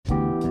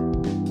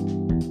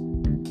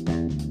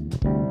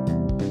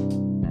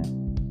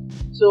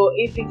So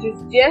if it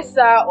is dear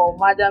sir or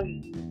madam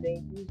you use,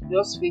 then you use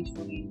yours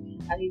faithfully.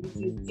 And if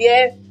it is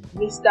dear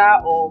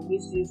Mr. or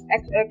Mrs.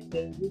 XX,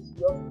 then you use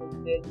yours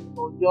sincerely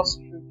or yours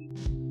truly.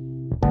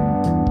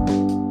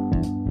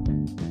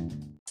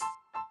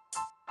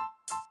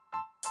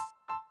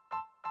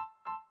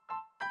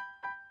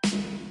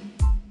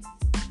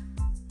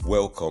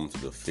 Welcome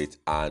to the Fit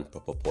and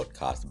Proper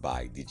podcast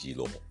by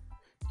DigiLaw.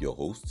 Your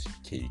host,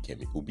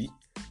 Kemi Ubi,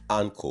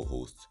 and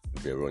co-host,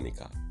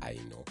 Veronica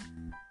Aino.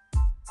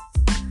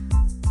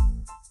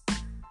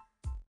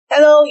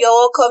 Hello, you're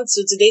welcome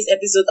to today's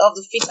episode of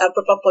the Fit and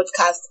Proper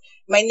podcast.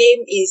 My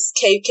name is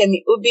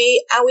Kemi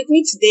Ubi, and with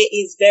me today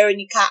is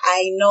Veronica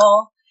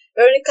Aino.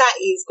 Veronica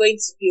is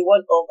going to be one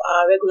of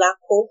our regular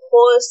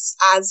co-hosts,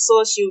 and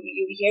so you'll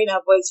be hearing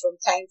her voice from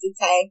time to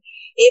time.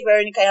 Hey,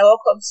 Veronica,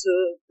 welcome to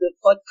the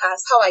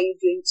podcast. How are you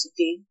doing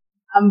today?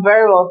 I'm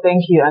very well,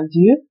 thank you. And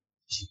you?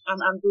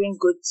 I'm doing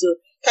good too.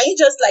 Can you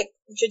just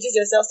introduce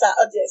yourself to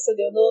our audience so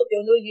they'll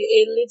know you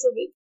a little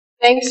bit?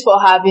 Thanks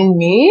for having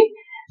me,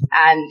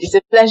 and it's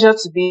a pleasure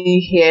to be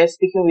here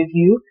speaking with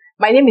you.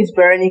 My name is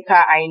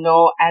Veronica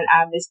Aino, and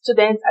I'm a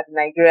student at the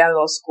Nigerian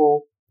Law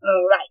School.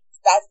 All right,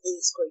 that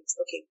is great.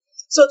 Okay,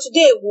 so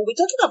today we'll be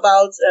talking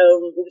about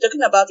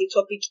a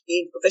topic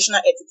in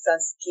professional ethics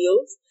and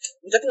skills.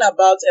 We're talking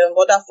about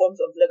other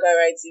forms of legal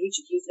writing, which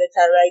includes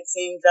letter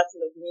writing,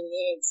 drafting of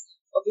minutes,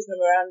 office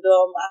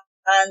memorandum,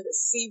 and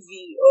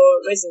CV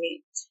or resume.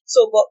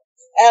 So, but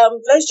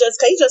can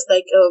you just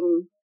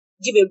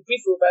give a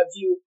brief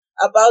overview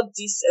about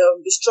the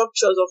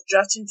structures of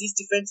drafting these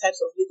different types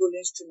of legal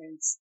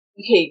instruments?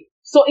 Okay,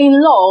 so in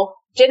law,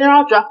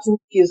 general drafting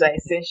skills are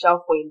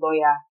essential for a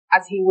lawyer,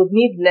 as he would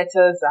need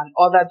letters and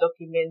other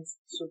documents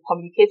to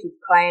communicate with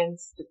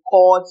clients, the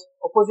court,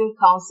 opposing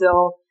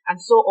counsel, and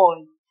so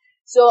on.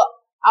 So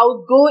I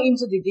would go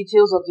into the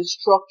details of the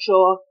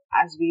structure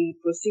as we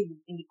proceed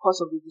in the course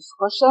of the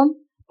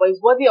discussion, but it's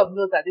worthy of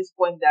note at this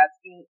point that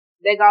in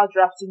legal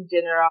drafting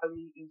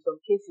generally, in some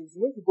cases,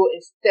 you need to go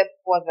a step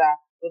further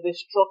with the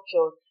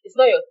structure. It's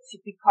not your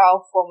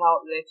typical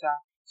formal letter.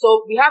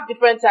 So we have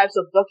different types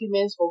of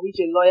documents for which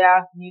a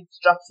lawyer needs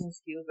drafting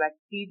skills, like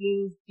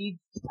pleadings,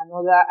 deeds, and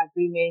other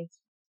agreements,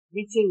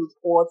 written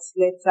reports,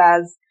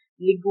 letters,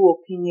 legal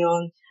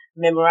opinion,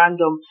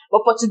 memorandum.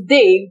 But for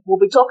today,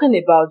 we'll be talking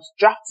about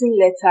drafting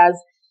letters,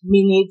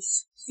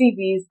 minutes,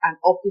 CVs, and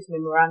office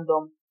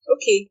memorandum.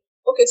 Okay,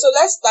 so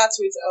let's start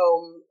with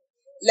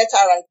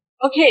letter writing.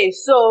 Okay,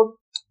 so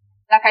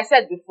like I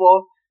said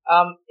before,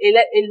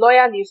 a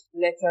lawyer needs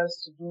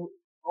letters to do,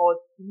 or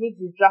needs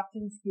his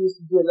drafting skills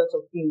to do a lot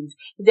of things.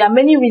 There are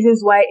many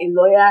reasons why a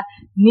lawyer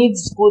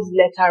needs good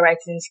letter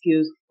writing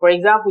skills. For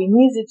example, he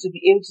needs it to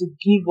be able to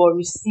give or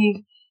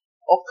receive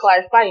or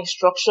clarify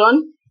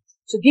instruction,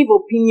 to give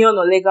opinion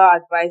or legal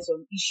advice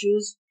on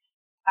issues,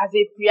 as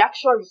a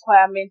pre-action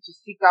requirement to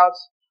seek out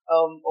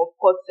of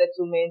court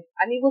settlement,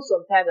 and even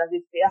sometimes as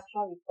a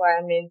pre-action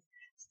requirement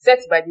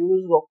set by the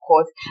rules of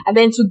court, and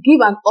then to give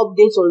an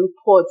update or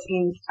report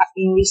in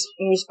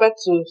respect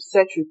to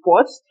such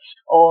reports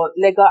or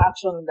legal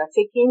action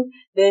undertaken.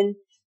 Then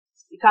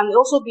it can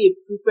also be a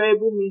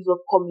preferable means of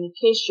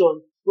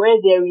communication where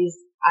there is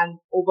an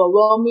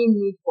overwhelming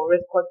need for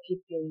record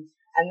keeping,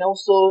 and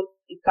also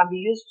it can be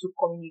used to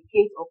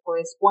communicate or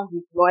correspond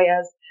with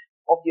lawyers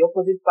of the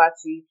opposite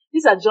party.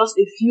 These are just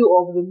a few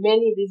of the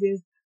many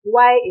reasons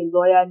why a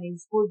lawyer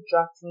needs good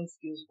drafting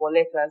skills for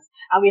letters.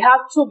 And we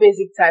have two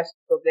basic types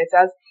of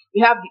letters. We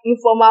have the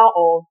informal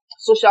or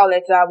social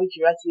letter, which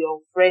you write to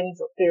your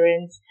friends or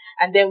parents.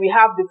 And then we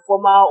have the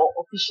formal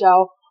or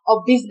official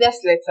or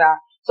business letter,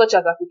 such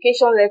as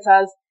application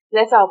letters,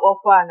 letter of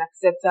offer and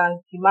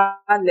acceptance,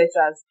 demand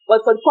letters.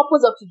 But for the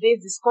purpose of today's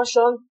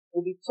discussion,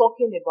 we'll be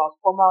talking about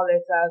formal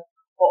letters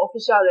or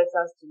official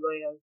letters to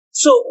lawyers.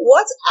 So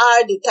what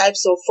are the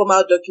types of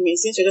formal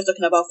documents, since we're just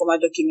talking about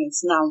formal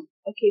documents now?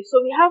 Okay,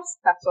 so we have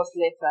status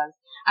letters,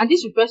 and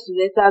this refers to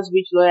letters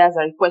which lawyers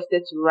are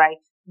requested to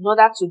write in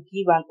order to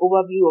give an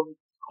overview of the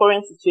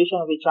current situation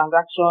of a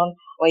transaction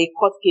or a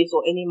court case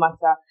or any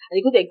matter.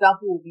 And a good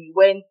example would be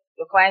when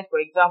your client,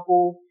 for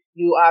example,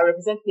 you are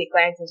representing a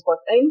client in court,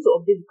 and you need to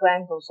update the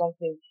client on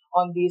something,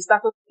 on the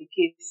status of the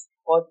case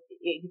or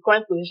the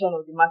current position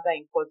of the matter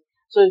in court.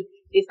 So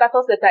a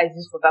status letter is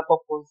used for that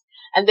purpose.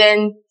 And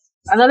then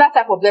another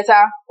type of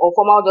letter or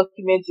formal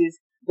document is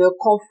the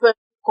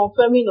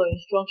confirming or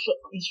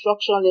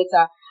instruction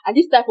letter. And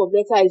this type of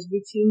letter is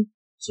written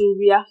to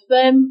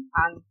reaffirm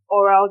an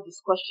oral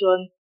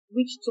discussion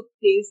which took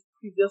place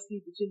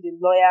previously between the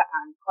lawyer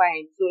and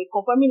client. So a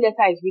confirming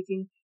letter is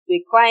written to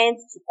a client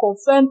to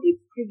confirm a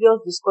previous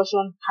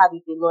discussion had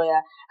with the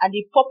lawyer. And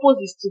the purpose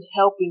is to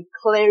help in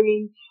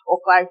clearing or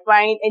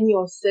clarifying any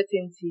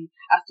uncertainty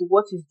as to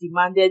what is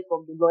demanded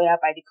from the lawyer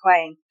by the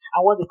client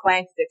and what the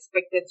client is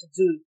expected to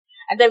do.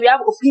 And then we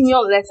have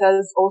opinion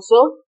letters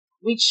also,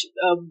 which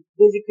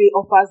basically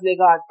offers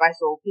legal advice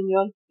or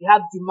opinion. We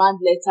have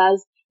demand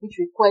letters, which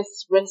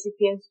requests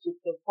recipients to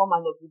perform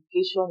an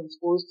obligation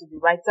imposed to the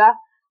writer.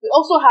 We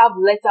also have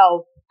letter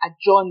of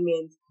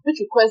adjournment,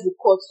 which requests the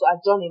court to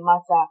adjourn a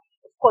matter.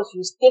 Of course,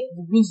 you state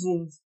the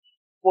reasons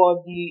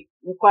for the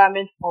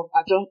requirement of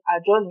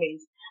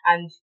adjournment,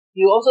 and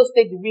you also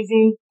state the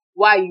reason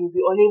why you'll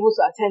be unable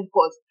to attend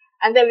court.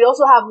 And then we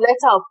also have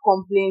letter of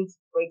complaint,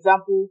 for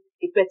example,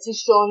 a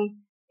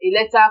petition, a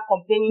letter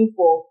complaining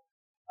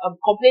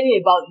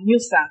about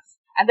nuisance.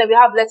 And then we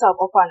have letter of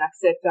offer and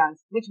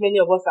acceptance, which many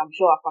of us, I'm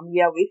sure, are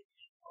familiar with.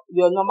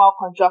 Your normal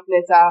contract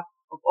letter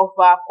of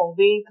offer,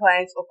 conveying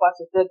client's offer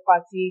to third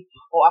party,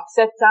 or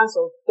acceptance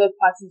of third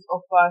party's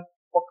offer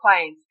for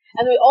clients.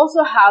 And we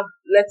also have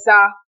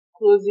letter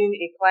closing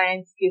a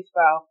client's case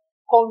file,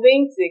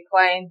 conveying to a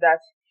client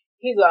that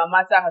his or her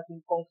matter has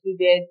been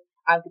concluded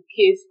and the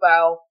case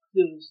file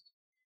closed.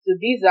 So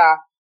these are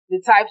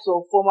the types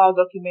of formal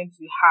documents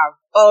we have.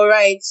 All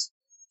right.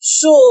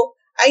 So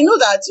I know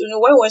that when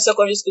we were in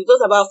secondary school, we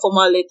talked about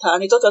formal letter,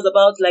 and it taught us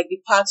about like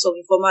the parts of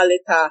the formal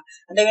letter,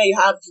 and then when you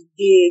have the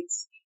date,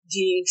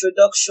 the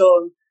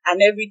introduction, and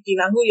everything,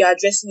 and who you're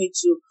addressing it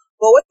to.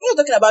 But when you're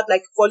talking about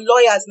like for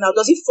lawyers now,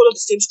 does it follow the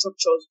same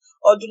structures,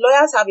 or do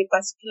lawyers have a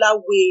particular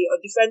way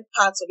or different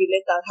parts of the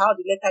letter, how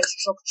the letter is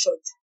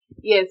structured?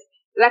 Yes,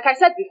 like I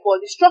said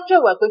before, the structure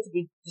we're going to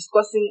be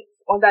discussing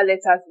under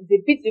letters is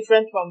a bit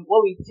different from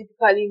what we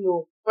typically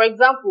know. For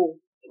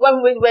example, when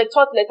we were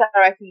taught letter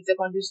writing in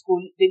secondary school,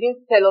 they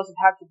didn't tell us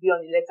it had to be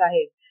on the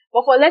letterhead.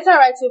 But for letter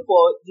writing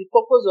for the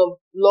purpose of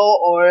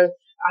law or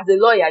as a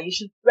lawyer, you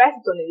should write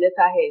it on a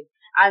letterhead.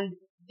 And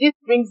this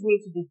brings me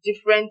to the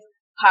different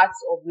parts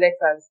of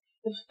letters.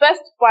 The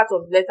first part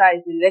of letter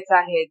is the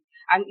letterhead,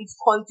 and it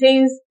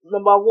contains,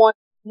 number one,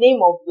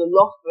 name of the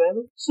law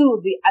firm, two,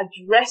 the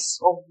address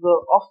of the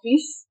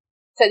office,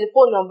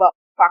 telephone number,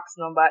 fax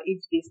number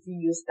if they still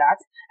use that,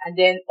 and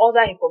then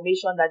other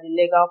information that the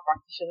legal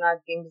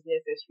practitioner deems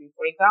necessary.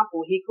 For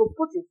example, he could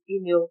put his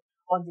email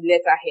on the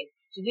letterhead.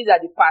 So these are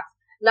the parts.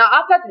 Now,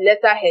 after the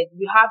letterhead,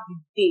 we have the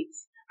date,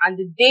 and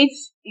the date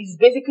is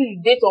basically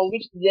the date on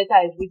which the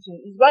letter is written.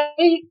 It's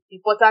very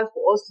important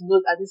for us to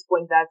note at this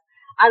point that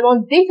an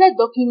undated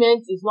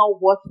document is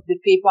not worth the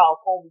paper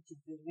upon which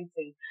it is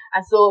written.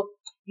 And so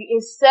you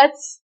insert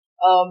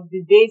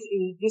the date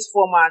in this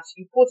format.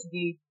 You put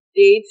the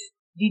date,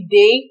 the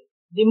day,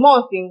 the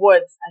month in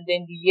words, and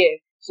then the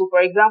year. So,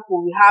 for example,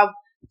 we have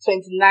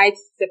 29th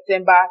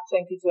September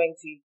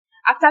 2020.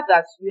 After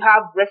that, we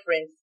have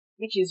reference,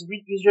 which is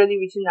usually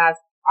written as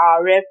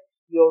our ref,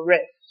 your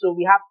ref. So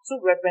we have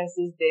two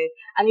references there,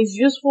 and it's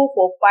useful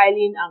for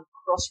filing and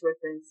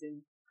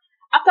cross-referencing.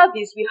 After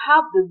this, we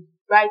have the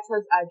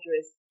writer's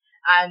address,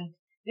 and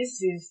this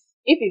is,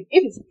 if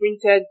it's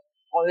printed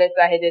on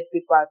letter-headed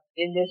paper,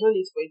 then there's no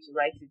need for you to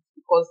write it,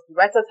 because the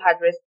writer's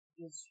address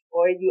is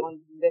already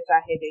on the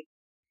letter-headed.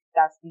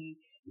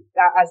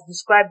 That as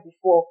described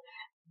before.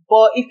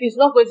 But if it's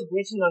not going to be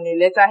written on a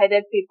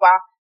letter-headed paper,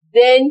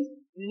 then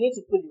you need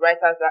to put the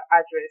writer's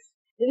address.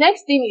 The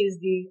next thing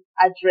is the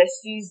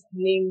addressee's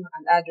name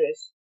and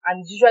address,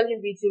 and it's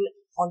usually written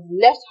on the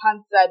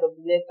left-hand side of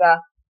the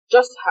letter,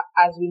 just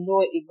as we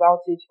know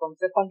about it from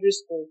secondary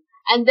school.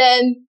 And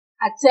then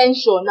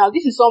attention. Now,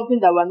 this is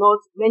something that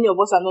many of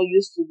us are not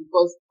used to,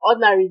 because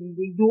ordinarily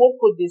we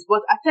won't put this,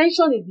 but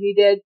attention is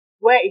needed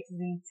where it is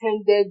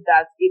intended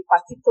that a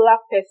particular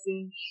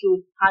person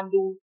should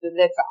handle the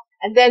letter.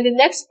 And then the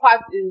next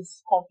part is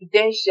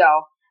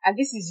confidential, and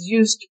this is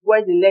used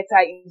where the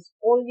letter is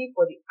only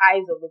for the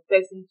eyes of the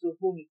person to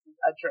whom it is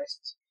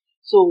addressed.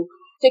 So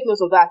take note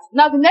of that.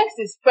 Now, the next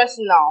is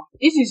personal.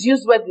 This is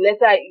used where the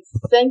letter is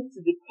sent to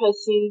the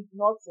person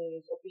not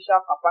in his official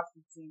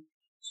capacity,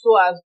 so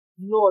as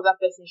no other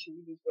person should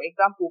read it. For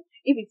example,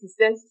 if it is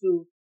sent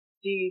to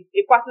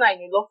a partner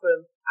in a law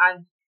firm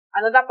and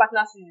another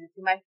partner sees it,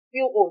 he might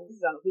feel, oh, this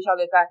is an official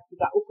letter, he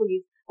can open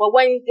it. But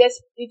when it is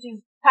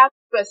tagged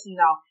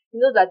personal, he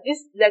knows that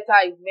this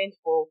letter is meant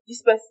for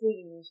this person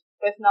in his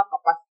personal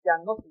capacity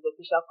and not his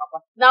official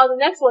capacity. Now, the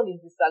next one is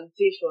the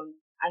salutation,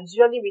 and it's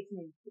usually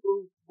written in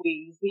two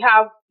ways. We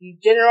have the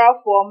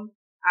general form,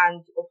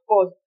 and of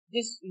course,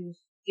 this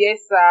is dear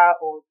sir,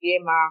 or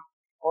dear ma,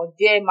 or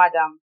dear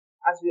madam,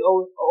 as we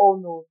all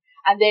know.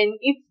 And then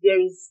if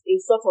there is a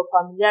sort of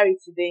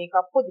familiarity, then you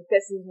can put the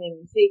person's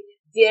name and say,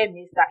 dear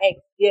Mr. X,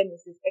 dear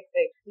Mrs.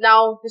 XX.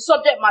 Now, the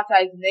subject matter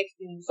is the next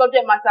thing. The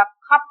subject matter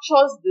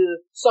captures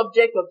the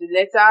subject of the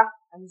letter,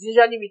 and is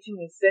usually written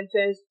in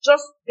sentence,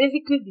 just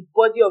basically the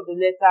body of the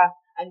letter,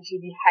 and it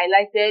should be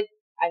highlighted,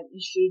 and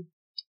it should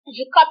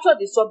capture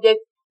the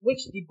subject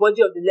which the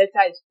body of the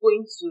letter is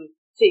going to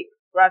take,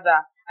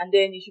 rather, and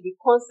then it should be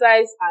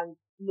concise and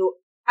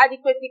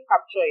adequately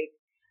capture it.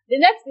 The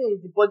next thing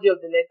is the body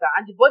of the letter,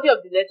 and the body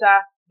of the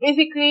letter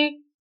basically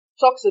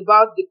talks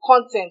about the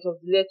content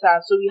of the letter.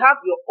 So we have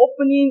your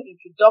opening,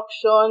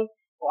 introduction,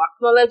 or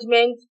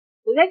acknowledgement.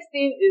 The next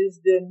thing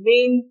is the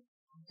main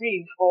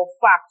brief or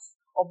facts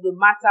of the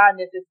matter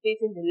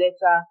necessitating the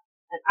letter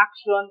and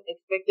action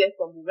expected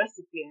from the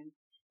recipient.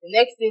 The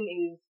next thing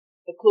is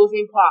the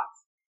closing part.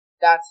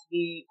 That's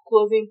the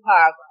closing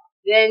paragraph.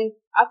 Then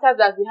after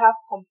that, we have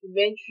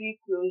complimentary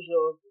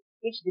closure,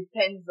 which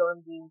depends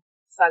on the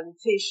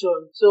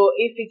salutation. So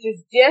if it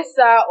is dear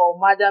sir or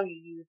madam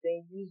you use,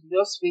 then use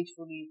yours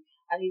faithfully.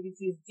 And if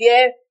it is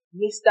dear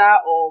Mr.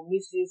 or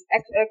Mrs.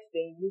 XX,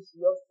 then use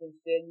yours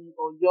sincerely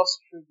or yours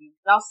truly.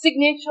 Now,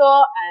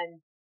 signature and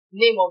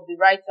name of the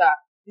writer.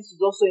 This is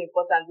also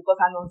important because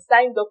an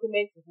unsigned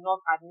document is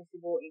not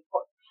admissible in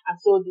court. And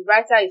so the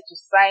writer is to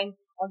sign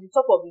on the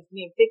top of his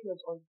name, take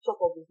note on the top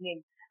of his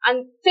name.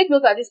 And take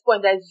note at this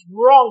point that it's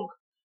wrong.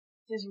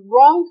 It is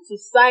wrong to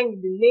sign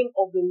the name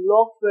of the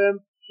law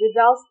firm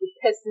without the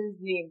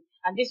person's name.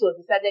 And this was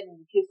decided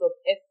in the case of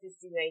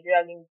FCC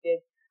Nigeria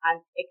Limited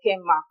and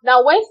Ekema.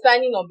 Now, when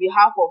signing on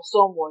behalf of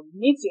someone,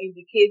 you need to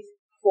indicate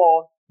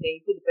for, then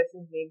you put the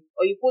person's name,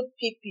 or you put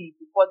PP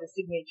before the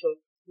signature.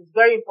 It's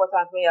very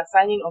important when you're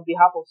signing on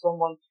behalf of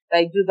someone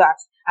that you do that.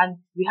 And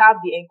we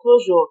have the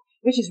enclosure,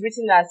 which is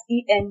written as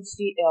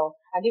ENCL,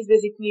 and this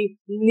basically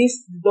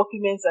lists the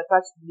documents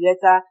attached to the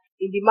letter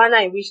in the manner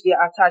in which they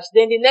are attached.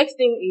 Then the next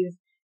thing is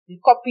the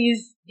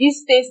copies.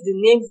 This states the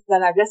names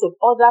and address of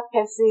other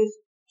persons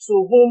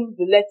to whom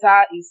the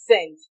letter is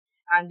sent.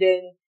 And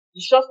then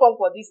the short form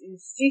for this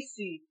is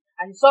CC,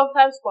 and it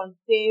sometimes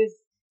contains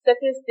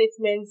certain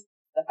statements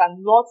that are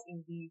not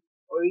in the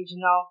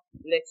original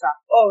letter.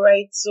 All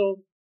right,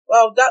 so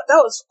wow, that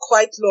was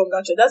quite long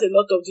actually. That's a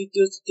lot of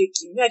details to take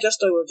in. I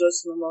just thought it was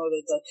just normal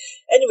letter.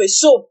 Anyway,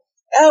 so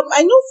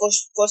I know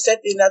for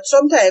certain that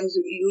sometimes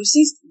you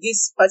see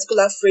these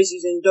particular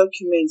phrases in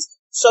documents,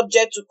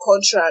 subject to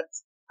contract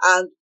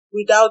and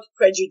without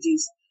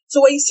prejudice.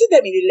 So when you see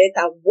them in a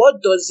letter, what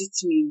does it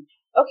mean?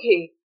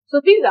 Okay, so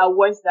these are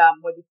words that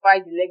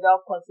modify the legal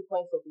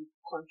consequence of the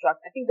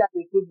contract. I think that's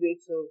a good way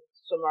to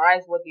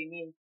summarize what they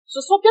mean. So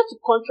subject to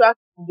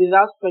contract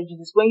without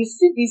prejudice, when you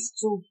see these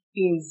two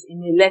things in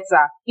a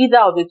letter,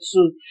 either of the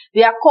two,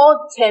 they are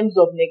called terms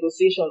of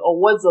negotiation or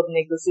words of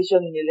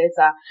negotiation in a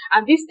letter.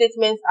 And these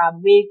statements are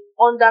made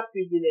under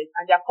privilege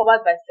and they are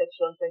covered by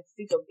Section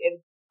 26 of the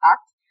Evidence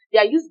Act. They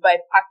are used by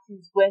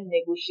parties when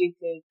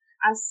negotiating,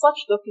 and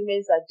such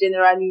documents are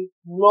generally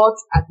not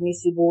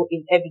admissible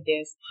in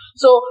evidence.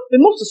 So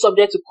we move to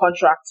subject to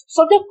contract.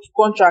 Subject to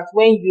contract,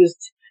 when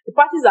used, the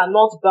parties are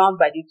not bound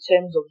by the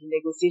terms of the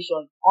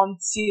negotiation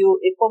until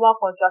a formal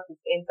contract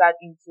is entered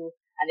into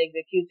and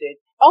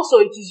executed. Also,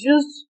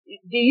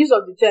 the use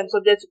of the term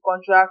subject to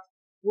contract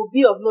will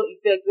be of no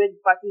effect when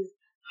the parties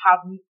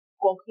have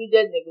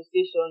concluded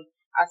negotiation,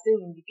 as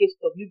seen in the case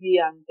of UBA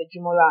and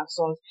Dejimola and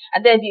Sons.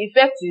 And then the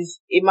effect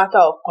is a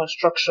matter of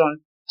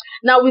construction.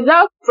 Now,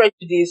 without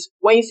prejudice,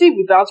 when you see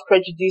without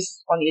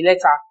prejudice on a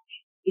letter,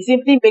 it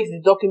simply makes the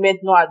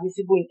document not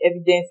admissible in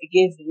evidence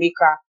against the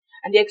maker.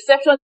 And the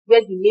exception is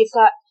where the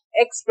maker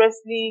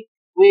expressly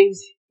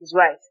waives his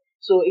right.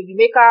 So if the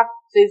maker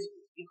says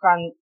you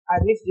can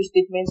admit this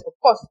statement, of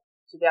course,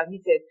 to be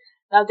admitted.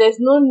 Now, it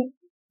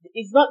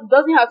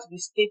doesn't have to be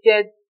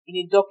stated in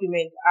a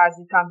document, as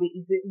it can be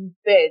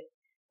inferred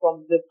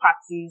from the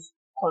party's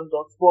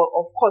conduct. But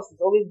of course,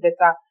 it's always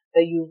better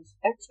that you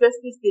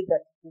expressly state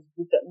that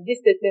this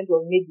statement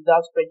was made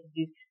without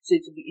prejudice, so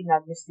it will be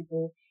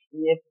inadmissible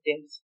in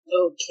evidence.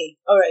 Okay,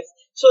 all right.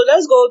 So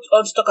let's go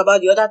on to talk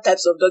about the other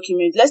types of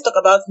documents. Let's talk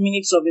about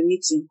minutes of a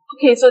meeting.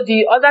 Okay, so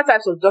the other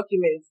types of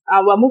documents,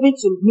 we're moving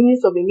to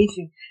minutes of a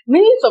meeting.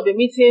 Minutes of a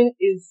meeting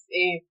is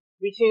a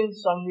written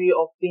summary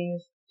of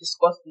things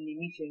discussed in a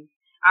meeting.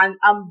 And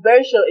I'm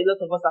very sure a lot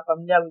of us are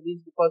familiar with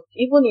this, because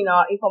even in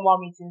our informal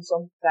meetings,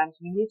 sometimes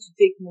we need to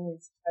take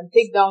minutes and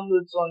take down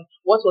notes on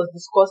what was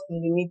discussed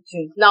in the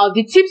meeting. Now,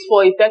 the tips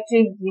for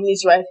effective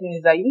minutes writing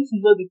is that you need to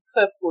know the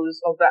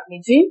purpose of that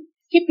meeting.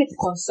 Keep it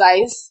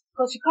concise,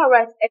 because you can't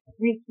write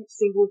every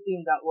single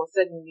thing that was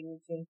said in the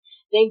meeting.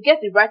 Then get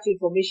the right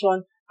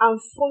information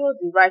and follow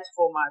the right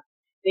format.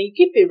 Then you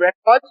keep a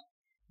record,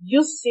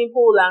 use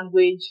simple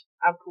language,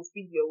 and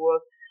proofread your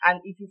work. And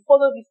if you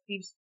follow these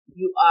tips,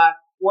 you are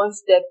one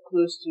step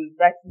close to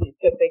writing a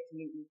perfect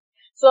minute.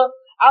 So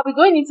I'll be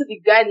going into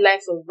the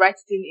guidelines of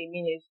writing a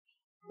minute.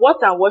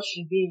 What and what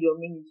should be in your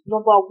minute?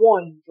 Number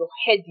one, your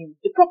heading.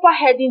 The proper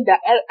heading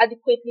that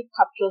adequately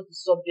captures the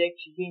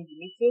subject should be in the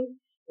meeting.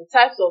 The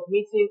type of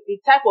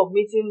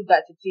meeting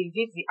that it is.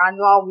 Is it the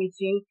annual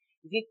meeting?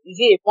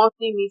 Is it a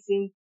monthly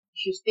meeting? You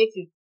should state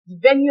it. The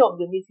venue of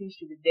the meeting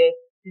should be there.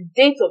 The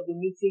date of the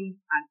meeting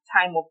and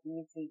time of the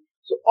meeting.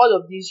 So all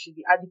of these should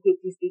be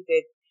adequately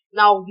stated.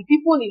 Now, the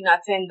people in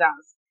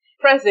attendance.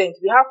 Present,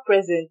 we have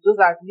present.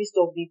 Those are list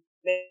of the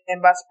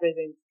members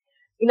present.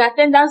 In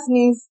attendance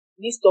means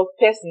list of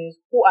persons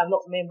who are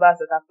not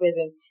members that are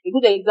present. A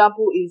good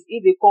example is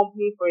if a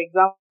company, for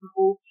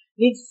example,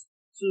 needs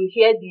to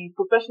hear the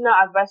professional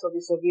advice of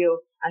the surveyor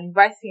and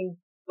invite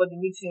him for the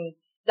meeting.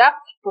 That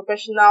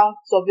professional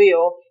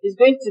surveyor is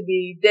going to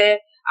be there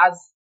as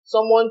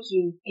someone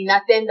in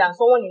attendance,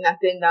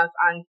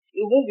 and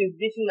it won't be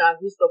written as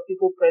list of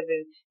people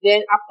present.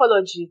 Then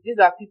apology. These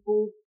are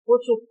people who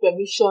took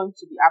permission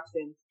to be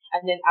absent.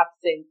 And then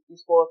absent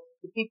is for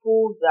the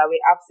people that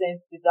were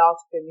absent without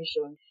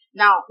permission.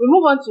 Now, we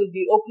move on to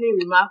the opening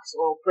remarks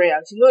or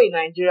prayers. You know, in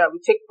Nigeria, we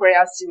take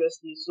prayers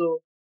seriously.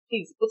 So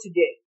please put it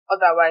there.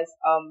 Otherwise,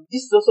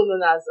 this is also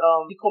known as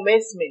the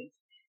commencement.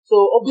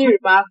 So opening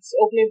remarks,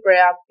 opening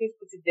prayer, please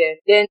put it there.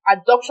 Then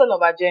adoption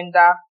of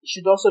agenda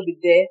should also be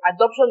there.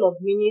 Adoption of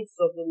minutes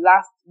of the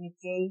last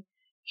meeting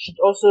should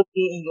also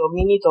be in your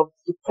minute of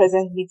the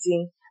present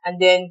meeting.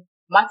 And then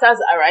matters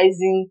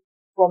arising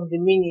from the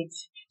minute.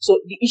 So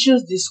the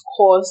issues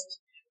discussed,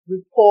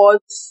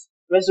 reports,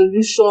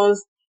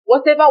 resolutions,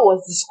 whatever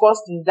was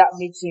discussed in that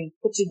meeting,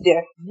 put it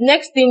there. The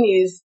next thing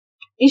is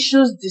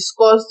issues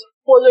discussed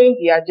following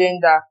the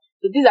agenda.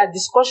 So these are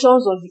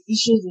discussions on the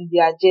issues in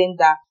the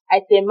agenda,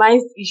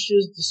 itemized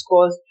issues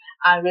discussed,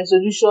 and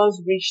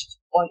resolutions reached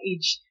on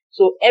each.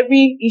 So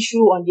every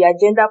issue on the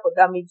agenda for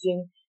that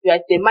meeting, you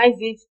itemize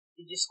it,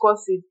 you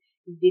discuss it.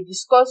 If they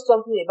discuss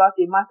something about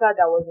a matter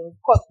that was in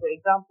court, for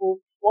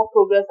example, what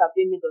progress have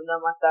they made on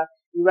that matter,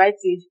 you write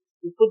it,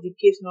 you put the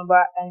case number,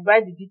 and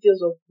write the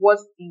details of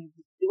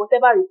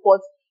whatever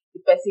report the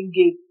person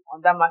gave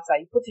on that matter.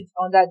 You put it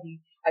under the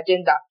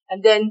agenda.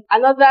 And then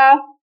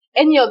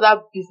any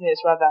other business,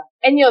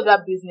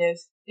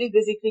 this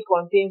basically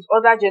contains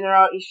other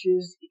general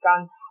issues. It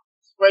can,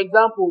 for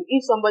example,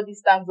 if somebody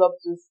stands up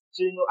to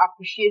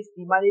appreciate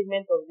the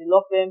management of the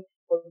law firm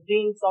for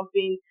doing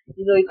something,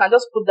 you can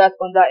just put that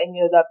under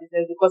any other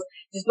business, because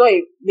it's not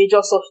a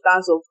major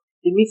substance of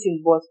the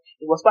meeting, but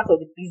it was part of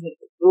the business.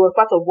 It was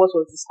part of what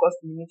was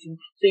discussed in the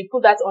meeting. So you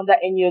put that under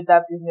any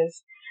other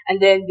business.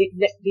 And then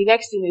the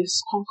next thing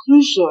is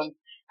conclusion.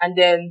 And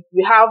then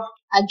we have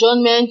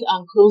adjournment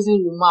and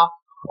closing remark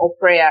or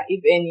prayer,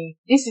 if any.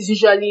 This is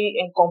usually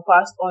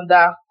encompassed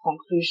under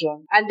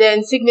conclusion. And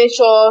then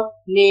signature,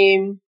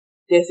 name,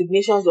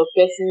 designations of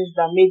persons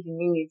that made the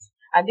minutes.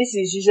 And this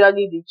is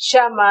usually the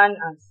chairman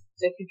and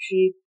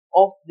secretary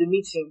of the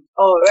meeting.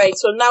 All right.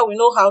 So now we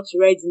know how to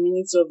write the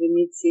minutes of a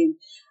meeting.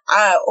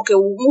 Okay,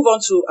 we'll move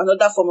on to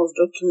another form of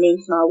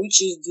document now,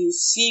 which is the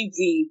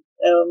CV.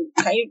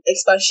 Can you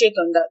expatiate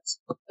on that?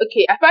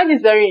 Okay, I find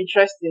this very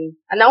interesting,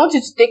 and I want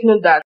you to take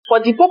note that for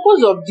the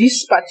purpose of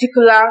this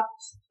particular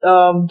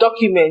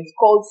document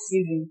called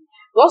CV,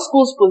 law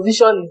school's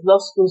position is law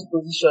school's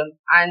position,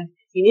 and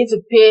you need to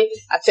pay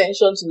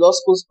attention to law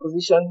school's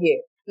position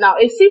here. Now,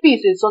 a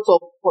CV is a sort of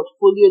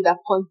portfolio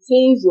that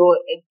contains your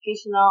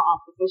educational and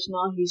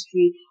professional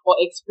history or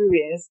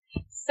experience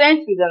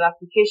sent with an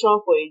application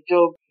for a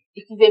job.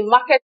 It is a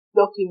market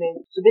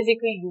document. So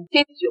basically, you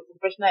take your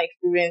professional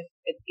experience,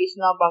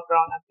 educational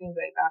background, and things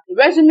like that. The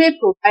resume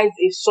provides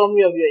a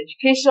summary of your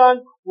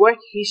education,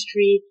 work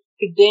history,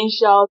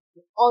 credentials,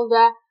 and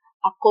other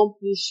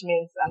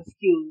accomplishments and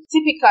skills.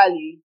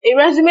 Typically, a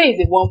resume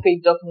is a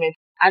one-page document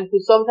and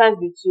could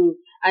sometimes be two,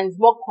 and it's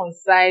more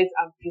concise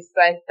and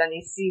precise than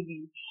a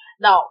CV.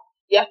 Now,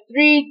 there are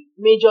three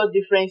major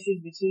differences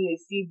between a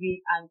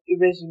CV and a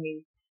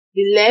resume.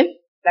 The length,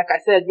 like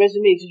I said,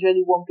 resume is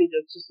usually one page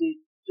or two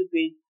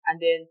page, and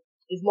then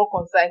it's more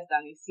concise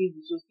than a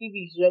CV. So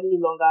CV is usually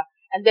longer.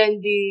 And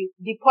then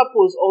the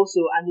purpose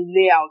also and the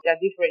layout, they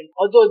are different,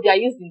 although they are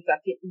used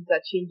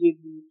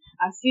interchangeably.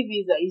 And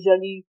CVs are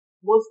usually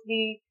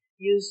mostly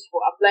used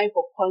for applying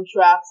for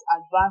contracts,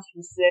 advanced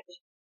research,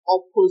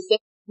 or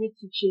post-secondary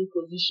teaching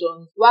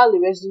positions, while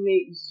the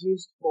resume is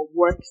used for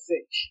work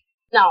search.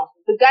 Now,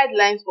 the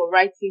guidelines for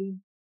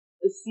writing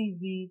a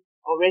CV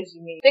or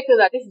resume. Take note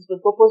that this is for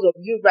the purpose of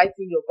you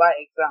writing your bar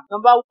exam.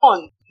 Number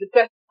one, the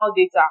personal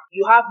data.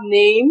 You have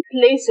name,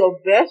 place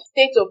of birth,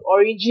 state of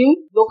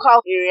origin,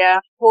 local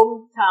area,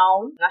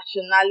 hometown,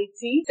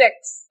 nationality,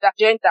 sex,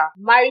 gender,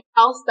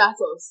 marital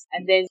status,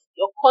 and then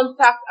your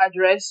contact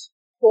address,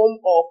 home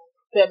or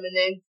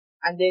permanent,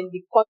 and then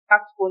the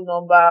contact phone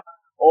number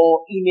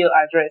or email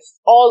address.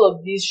 All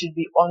of these should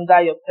be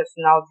under your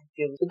personal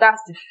details. So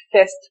that's the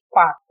first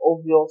part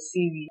of your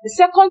CV. The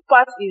second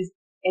part is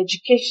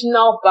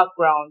educational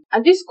background,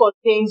 and this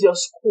contains your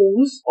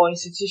schools or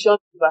institutions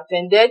you've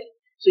attended.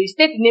 So you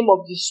state the name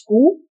of the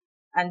school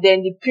and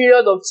then the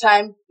period of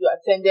time you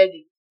attended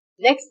it.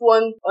 Next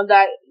one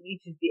under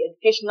it is the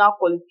educational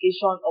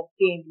qualification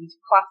obtained with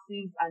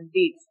classes and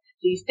dates.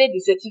 So you state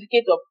the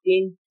certificate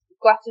obtained, the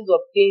classes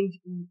obtained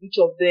in each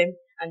of them,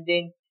 and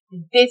then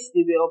the dates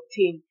they were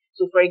obtained.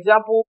 So for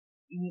example,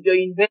 in your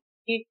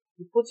university,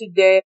 you put it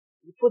there,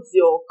 you put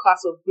your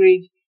class of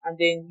grade, and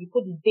then you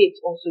put the date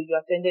also you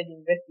attended the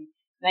university.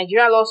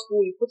 Nigerian Law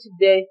School, you put it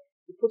there,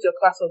 you put your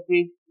class of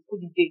grade, you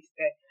put the date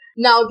there.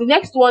 Now, the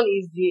next one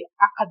is the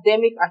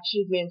academic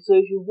achievement. So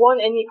if you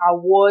won any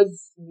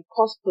awards in the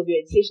course of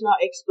your educational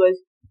exploits,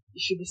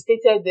 it should be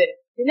stated there.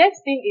 The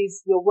next thing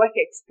is your work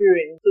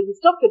experience. So we've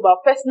talked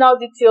about personal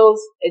details,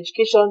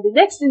 education. The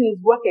next thing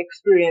is work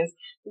experience.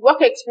 The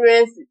work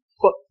experience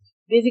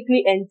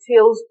basically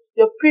entails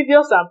your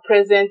previous and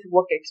present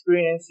work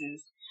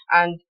experiences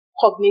and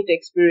cognate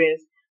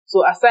experience.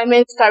 So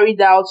assignments carried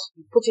out,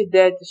 you put it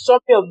there, the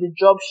summary of the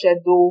job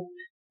schedule,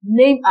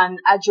 name and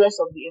address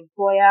of the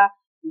employer,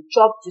 the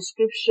job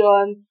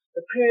description,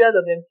 the period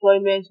of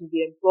employment with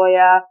the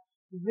employer,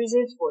 the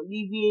reasons for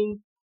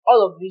leaving.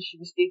 All of this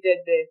should be stated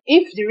there.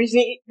 If the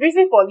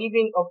reason for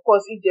leaving, of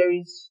course, if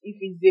it's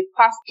a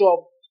past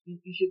job, you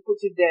should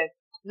put it there.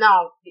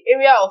 Now, the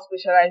area of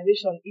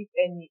specialization, if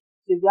any.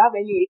 So if you have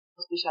any area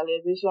of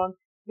specialization,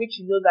 which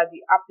you know that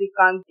the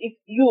applicant, if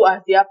you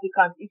as the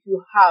applicant, if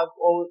you have,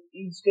 or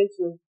it's going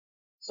to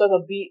sort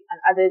of be an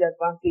added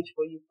advantage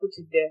for you, put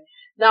it there.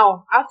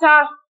 Now,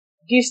 after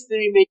these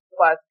three major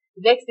parts,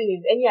 the next thing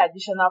is any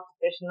additional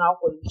professional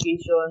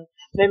qualification,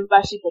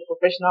 membership of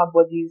professional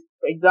bodies.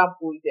 For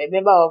example, if you're a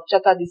member of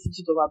Chartered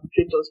Institute of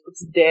Arbitrators, put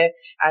it there,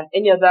 and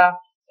any other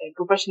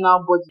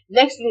professional body.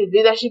 Next thing is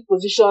leadership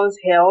positions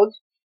held,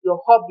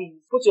 your hobbies.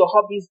 Put your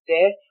hobbies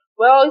there.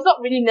 Well, it's not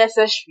really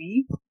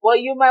necessary, but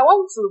you might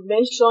want to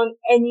mention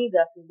any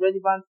that is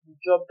relevant to the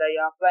job that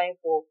you're applying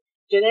for.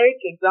 Generic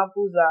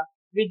examples are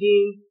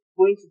reading,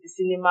 going to the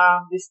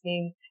cinema,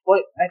 listening.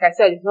 But like I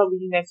said, it's not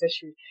really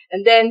necessary.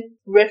 And then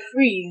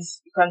referees,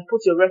 you can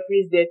put your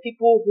referees there,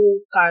 people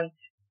who can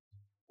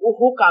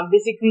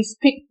basically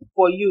speak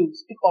for you,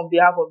 speak on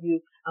behalf of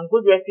you. And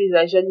good referees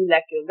are usually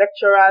like your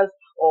lecturers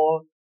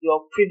or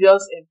your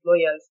previous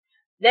employers.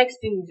 Next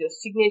thing is your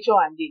signature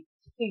and date.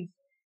 Please,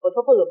 for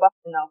purpose of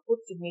background now,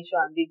 put signature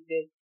and date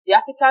there. The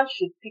applicant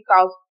should pick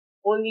out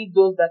only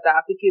those that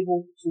are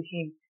applicable to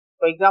him.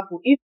 For example,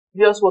 if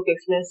previous work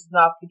experience is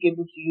not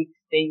applicable to you,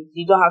 then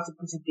you don't have to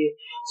put it there.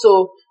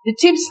 So the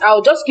tips,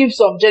 I'll just give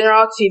some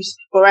general tips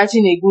for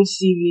writing a good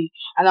CV.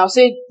 And I'll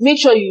say, make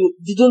sure you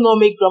do not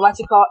make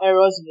grammatical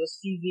errors in your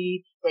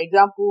CV. For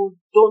example,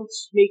 don't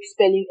make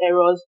spelling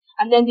errors.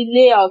 And then the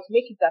layout,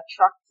 make it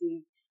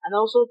attractive. And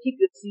also keep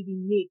your CV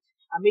neat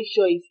and make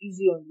sure it's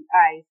easy on the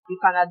eyes. You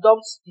can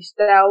adopt the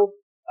style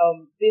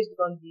based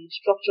on the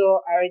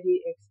structure I already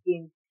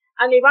explained.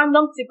 And a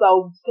random tip I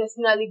would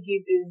personally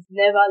give is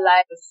never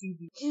lie a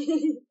CV.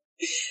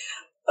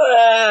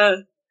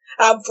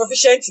 I'm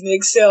proficient in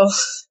Excel.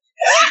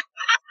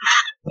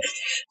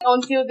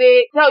 Until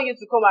they tell you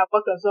to come and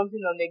work on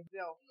something on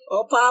Excel.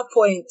 Or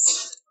PowerPoint.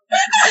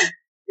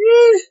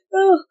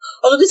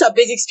 Although these are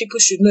basics people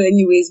should know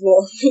anyways,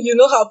 but you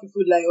know how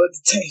people lie all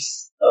the time.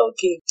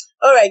 Okay.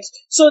 Alright.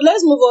 So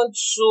let's move on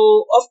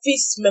to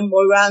office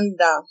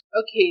memoranda.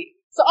 Okay.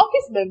 So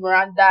office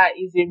memoranda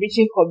is a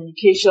written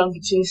communication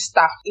between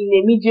staff in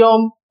a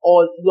medium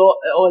or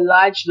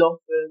large law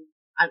firm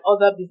and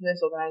other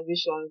business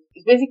organizations.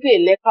 It's basically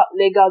a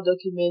legal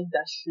document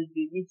that should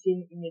be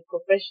written in a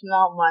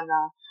professional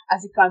manner,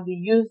 as it can be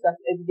used as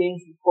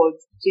evidence in court.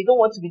 So you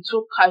don't want to be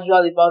too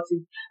casual about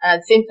it, and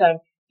at the same time,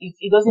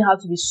 it doesn't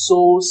have to be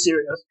so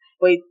serious.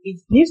 But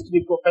it needs to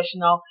be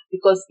professional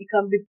because it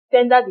can be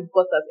tendered in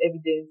court as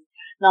evidence.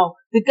 Now,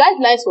 the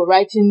guidelines for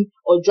writing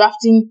or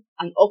drafting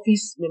an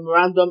office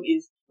memorandum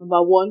is,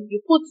 number one, you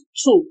put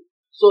to.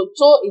 So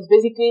to is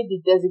basically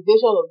the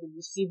designation of the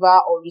receiver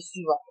or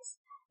receivers.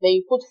 Then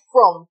you put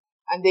from,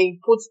 and then you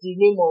put the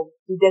name of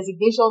the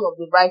designation of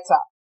the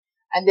writer.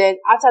 And then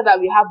after that,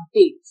 we have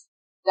date.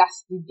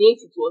 That's the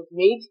date it was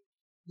made,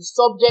 the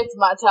subject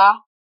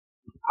matter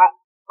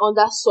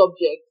under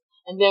subject.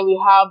 And then we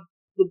have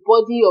the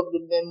body of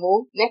the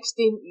memo. Next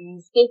thing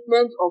is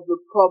statement of the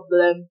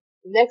problem.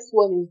 The next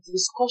one is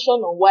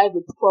discussion on why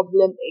the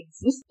problem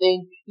exists.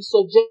 Then you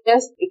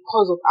suggest a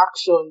course of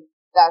action.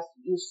 That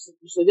you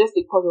suggest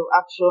a course of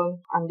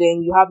action, and then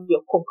you have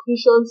your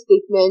conclusion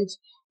statement,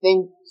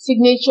 then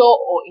signature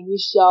or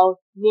initial,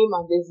 name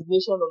and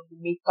designation of the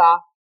maker,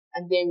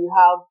 and then you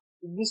have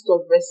the list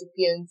of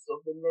recipients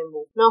of the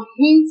memo. Now,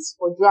 hints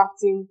for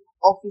drafting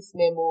office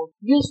memo.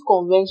 Use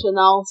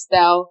conventional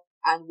style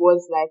and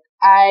words like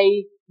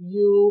I,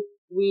 you,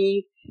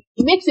 we.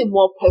 It makes it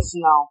more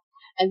personal.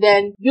 And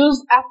then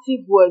use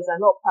active words and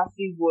not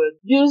passive words.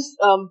 Use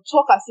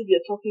talk as if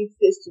you're talking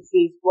face to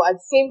face, but at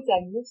the same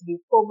time you need to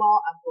be formal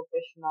and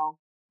professional.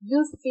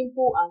 Use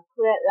simple and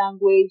clear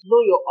language.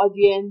 Know your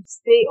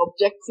audience. Stay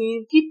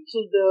objective. Keep to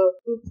the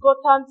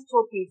important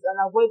topics and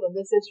avoid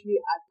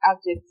unnecessary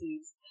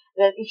adjectives.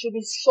 Then it should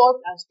be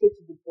short and straight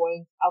to the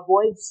point.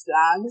 Avoid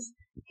slangs.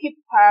 Keep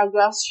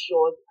paragraphs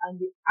short and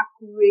be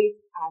accurate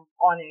and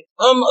honest.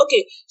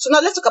 Okay. So now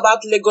let's talk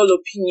about legal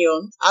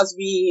opinion as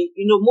we,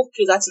 move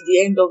closer to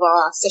the end of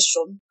our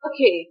session.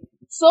 Okay.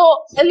 So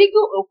a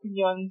legal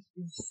opinion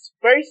is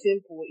very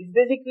simple. It's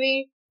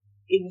basically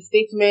a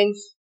statement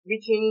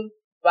written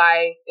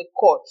by a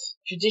court,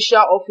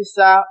 judicial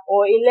officer,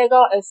 or a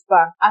legal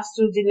expert as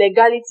to the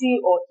legality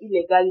or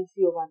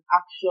illegality of an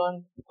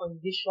action,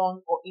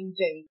 condition, or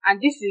intent. And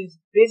this is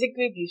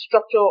basically the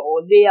structure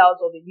or layout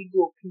of a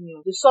legal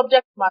opinion. The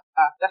subject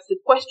matter, that's the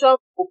question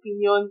of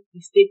opinion,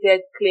 is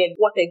stated clearly.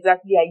 What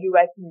exactly are you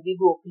writing a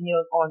legal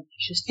opinion on? You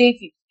should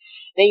state it.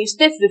 Then you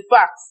state the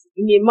facts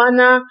in a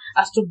manner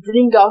as to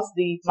bring out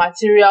the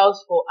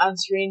materials for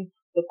answering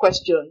the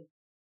question.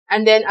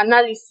 And then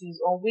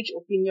analysis on which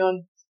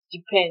opinion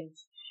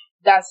depends.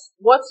 That's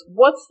what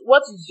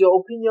is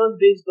your opinion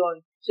based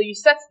on. So you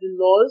set the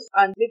laws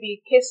and maybe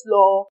case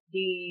law,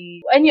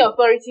 any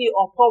authority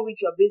upon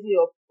which you are basing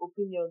your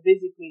opinion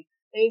basically.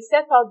 Then you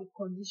set out the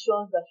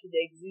conditions that should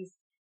exist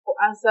for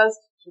answers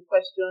to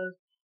questions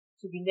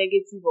to be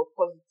negative or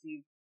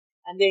positive.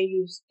 And then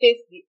you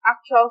state the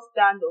actual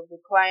stand of the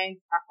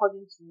client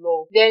according to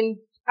law. Then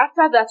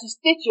after that, you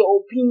state your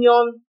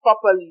opinion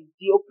properly.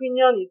 The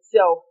opinion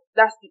itself,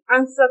 that's the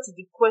answer to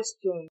the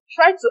question.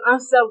 Try to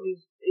answer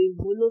with a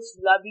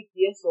monosyllabic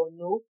yes or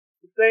no,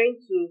 referring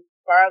to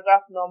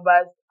paragraph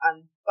numbers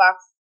and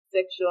facts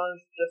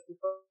sections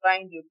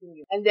justifying the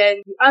opinion. And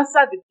then you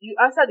answer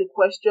the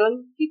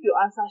question, keep your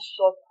answer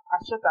short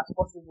as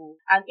possible.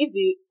 And if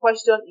the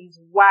question is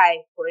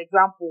why, for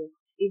example,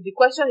 if the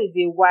question is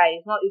a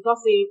why, it's not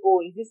saying,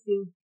 oh, is this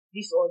thing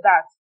this or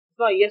that. It's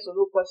not a yes or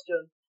no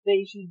question. Then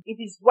you should, if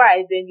it's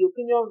why, then the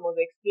opinion must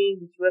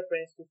explain with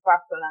reference to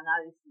facts and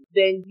analysis.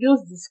 Then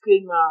use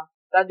disclaimer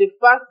that the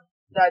fact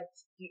that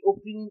the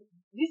opinion,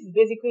 this is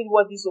basically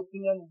what this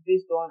opinion is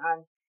based on,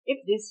 and if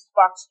these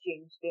facts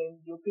change,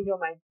 then the opinion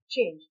might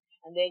change.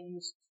 And then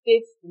you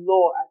state the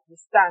law as the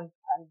stand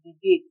and the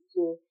date.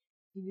 So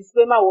the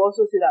disclaimer will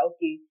also say that,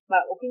 okay,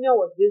 my opinion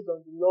was based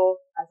on the law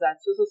as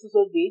at so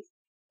date.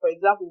 For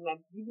example, you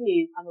might give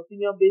me an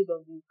opinion based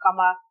on the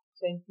comma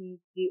 20,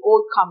 the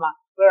old comma,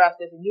 whereas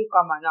there's a new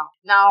comma now.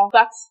 Now,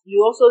 facts,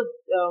 you also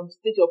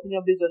state your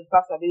opinion based on the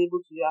facts available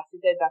to you. I've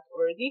stated that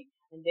already.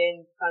 And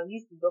then you can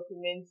use the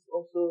documents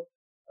also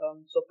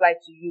supplied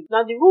to you.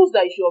 Now, the rules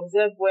that you should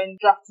observe when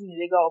drafting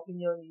a legal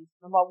opinion is: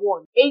 number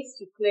one, aids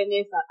to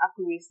clearness and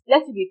accuracy.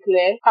 Let it be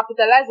clear,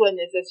 capitalize when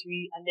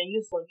necessary, and then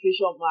use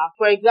punctuation marks.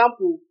 For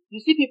example,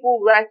 you see people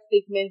write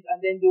statements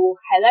and then they will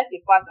highlight a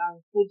part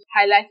and put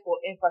highlight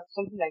for emphasis,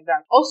 something like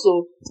that.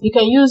 Also, you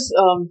can use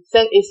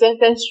a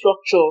sentence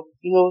structure.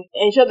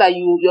 Ensure that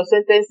your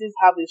sentences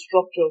have a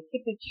structure.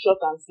 Keep it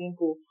short and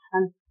simple,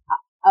 and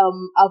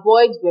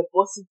avoid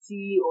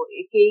verbosity or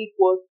archaic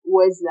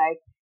words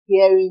like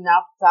hearing,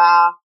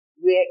 after,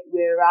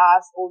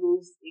 whereas, all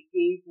those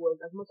archaic words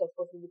as much as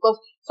possible, because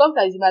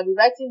sometimes you might be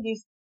writing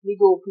this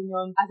legal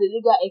opinion as a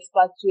legal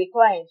expert to a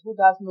client who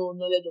has no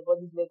knowledge of all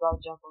this legal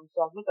jargon.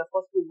 So as much as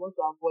possible, you want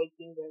to avoid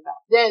things like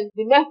that. Then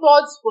the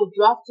methods for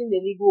drafting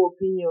the legal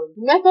opinion.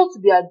 The method to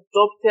be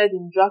adopted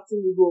in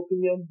drafting legal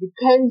opinion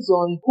depends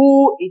on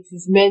who it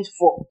is meant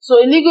for. So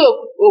a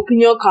legal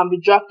opinion can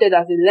be drafted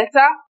as a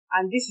letter,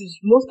 and this is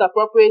most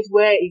appropriate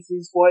where it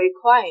is for a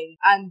client,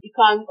 and it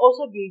can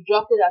also be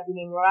drafted as a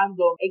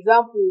memorandum.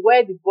 Example,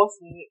 where the boss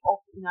in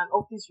an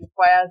office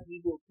requires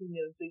legal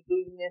opinion, so you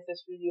don't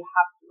necessarily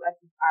have to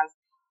write it as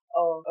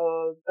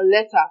a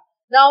letter.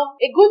 Now,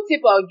 a good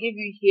tip I'll give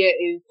you here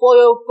is for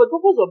the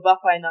purpose of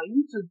bar final, you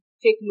need to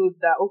take note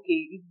that,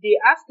 okay, if they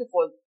ask you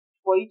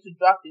for you to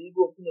draft a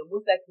legal opinion,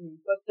 most likely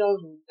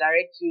questions will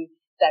direct you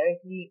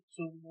directly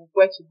to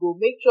where to go.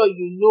 Make sure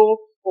you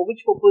know for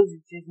which purpose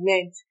it is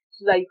meant,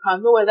 so that you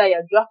can know whether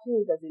you're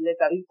drafting it as a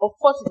letter. Of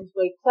course, if it's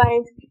for a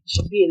client, it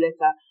should be a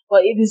letter.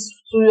 But if it's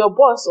to your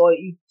boss, or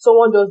if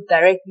someone just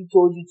directly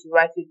told you to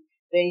write it,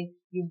 then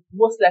you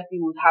most likely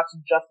would have to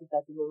draft it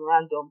as a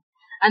memorandum.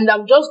 And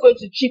I'm just going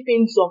to chip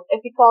in some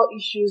ethical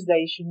issues that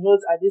you should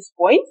note at this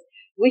point,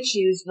 which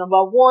is: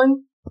 number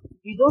one,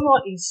 you do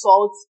not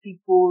insult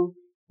people,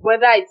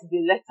 whether it's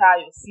the letter,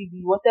 your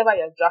CV, whatever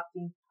you're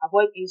drafting.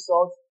 Avoid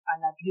insults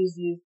and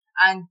abuses,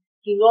 and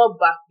do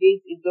not backdate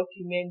a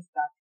document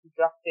that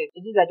drafted. So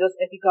these are just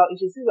ethical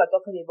issues. Since we're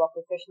talking about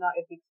professional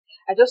ethics,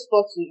 I just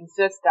thought to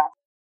insert that.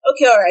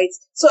 Okay, all right.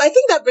 So I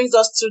think that brings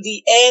us to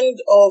the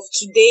end of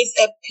today's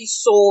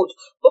episode.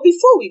 But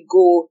before we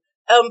go,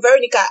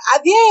 Veronica, are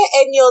there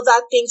any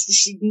other things we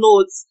should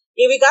note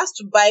in regards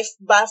to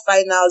bar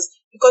finals?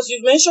 Because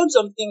you've mentioned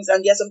some things, and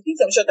there are some things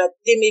I'm sure that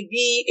they may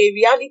be a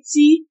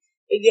reality,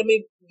 they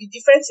may be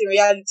different in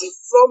reality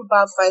from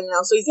bar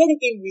finals. So is there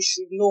anything we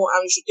should know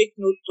and we should take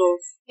note of?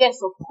 Yes,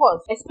 of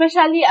course,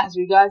 especially as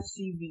regards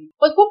CV.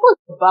 But purpose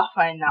of bar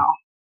final,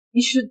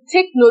 you should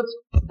take note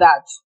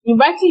that in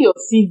writing your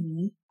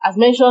CV, as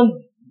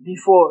mentioned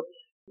before,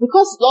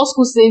 because law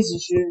school says you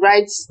should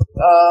write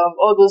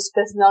all those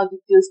personal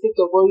details, state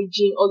of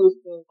origin, all those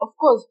things. Of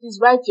course, please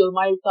write your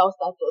marital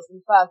status.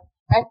 In fact,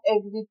 write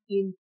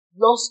everything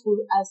law school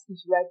asks you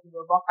to write in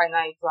your bar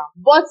final exam.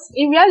 But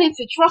in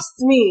reality, trust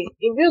me,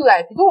 in real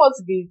life, you don't want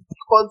to be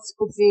caught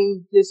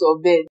putting place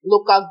of birth,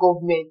 local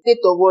government,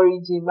 state of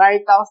origin,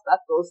 marital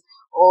status,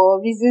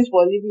 or reasons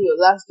for leaving your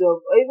last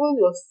job, or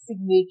even your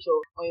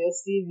signature on your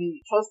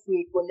CV. Trust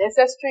me, it's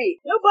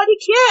unnecessary.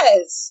 Nobody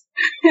cares.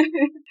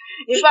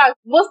 In fact,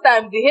 most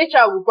times the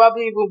HR will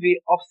probably even be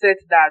upset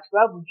that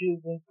why would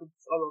you even put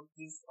all of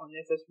these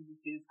unnecessary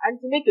details, and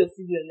to make your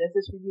CV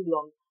unnecessarily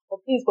long.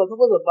 But please, for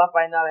purpose of bar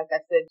final, like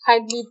I said,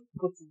 kindly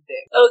put it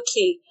there.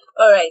 Okay,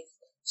 all right.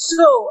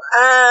 So,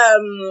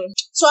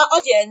 to our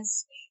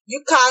audience, you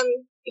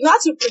know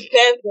how to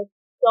prepare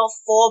yourself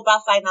for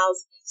bar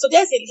finals. So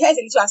here's a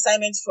little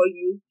assignment for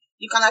you.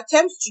 You can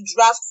attempt to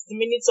draft the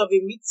minutes of a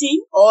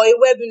meeting or a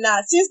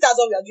webinar. Since that's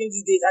what we are doing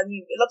these days, I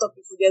mean, a lot of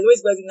people, there's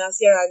always webinars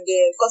here and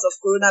there because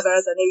of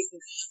coronavirus and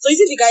everything. So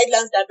using the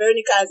guidelines that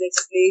Veronica has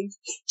explained,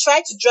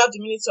 try to draft the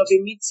minutes of a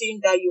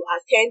meeting that you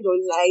attend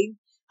online,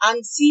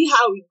 and see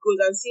how it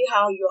goes and see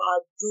how you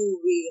are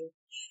doing.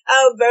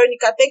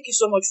 Veronica, thank you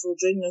so much for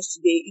joining us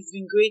today. It's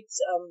been great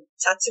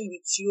chatting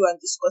with you and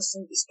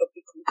discussing this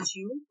topic with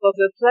you. It was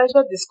a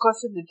pleasure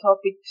discussing the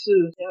topic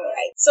too. All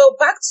right. So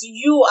back to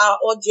you, our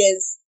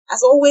audience.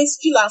 As always,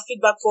 fill our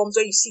feedback forms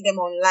when you see them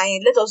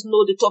online. Let us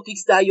know the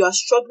topics that you are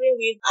struggling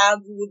with,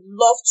 and we would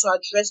love to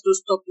address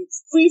those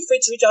topics. Feel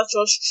free to reach out to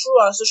us through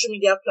our social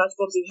media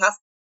platforms if you have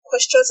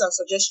questions and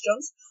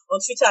suggestions. On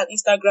Twitter and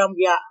Instagram,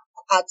 we are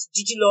at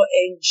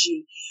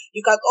DigiLawNG.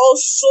 You can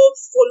also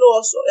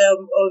follow us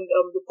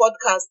on the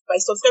podcast by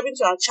subscribing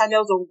to our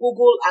channels on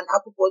Google and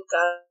Apple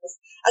Podcasts,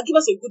 and give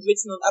us a good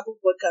rating on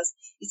Apple Podcasts.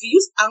 If you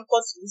use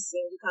Anchor to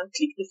listen, you can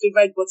click the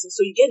favorite button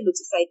so you get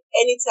notified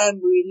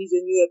anytime we release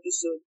a new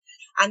episode.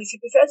 And if you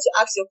prefer to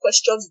ask your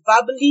questions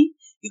verbally,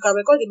 you can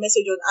record a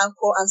message on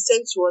Anchor and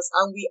send to us,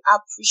 and we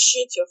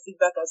appreciate your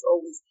feedback as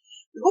always.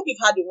 We hope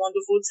you've had a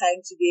wonderful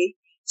time today.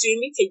 Till we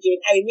meet again,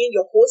 I remain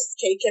your host,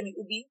 Kemi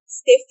Ubi.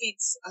 Stay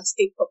fit and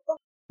stay proper.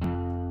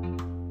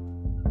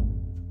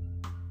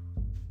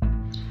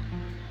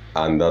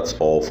 And that's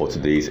all for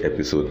today's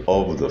episode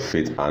of the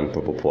Fit and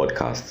Proper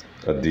podcast,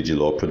 a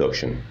DigiLaw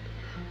production.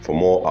 For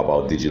more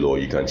about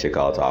DigiLaw, you can check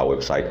out our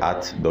website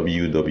at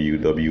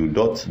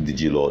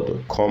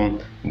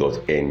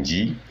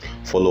www.digilaw.com.ng.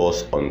 Follow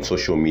us on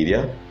social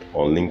media.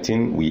 On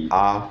LinkedIn, we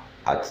are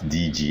at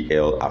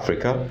DGL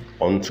Africa.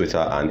 On Twitter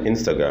and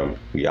Instagram,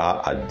 we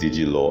are at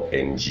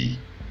DigiLawNG.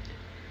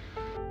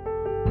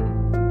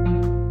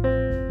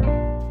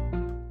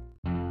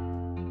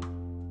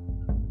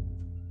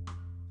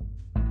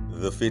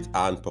 The Fit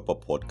and Proper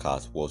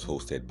podcast was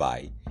hosted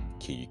by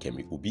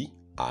Kemi Ubi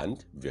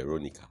and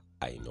Veronica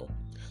Aino.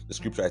 The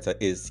scriptwriter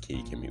is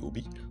Kemi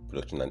Ubi.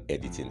 Production and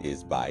editing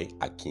is by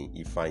Akin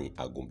Ifeanyi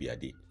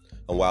Agumbiade.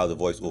 And while the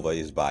voiceover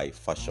is by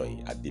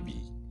Fashoyin Adebi.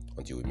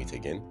 Until we meet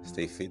again,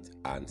 stay fit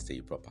and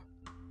stay proper.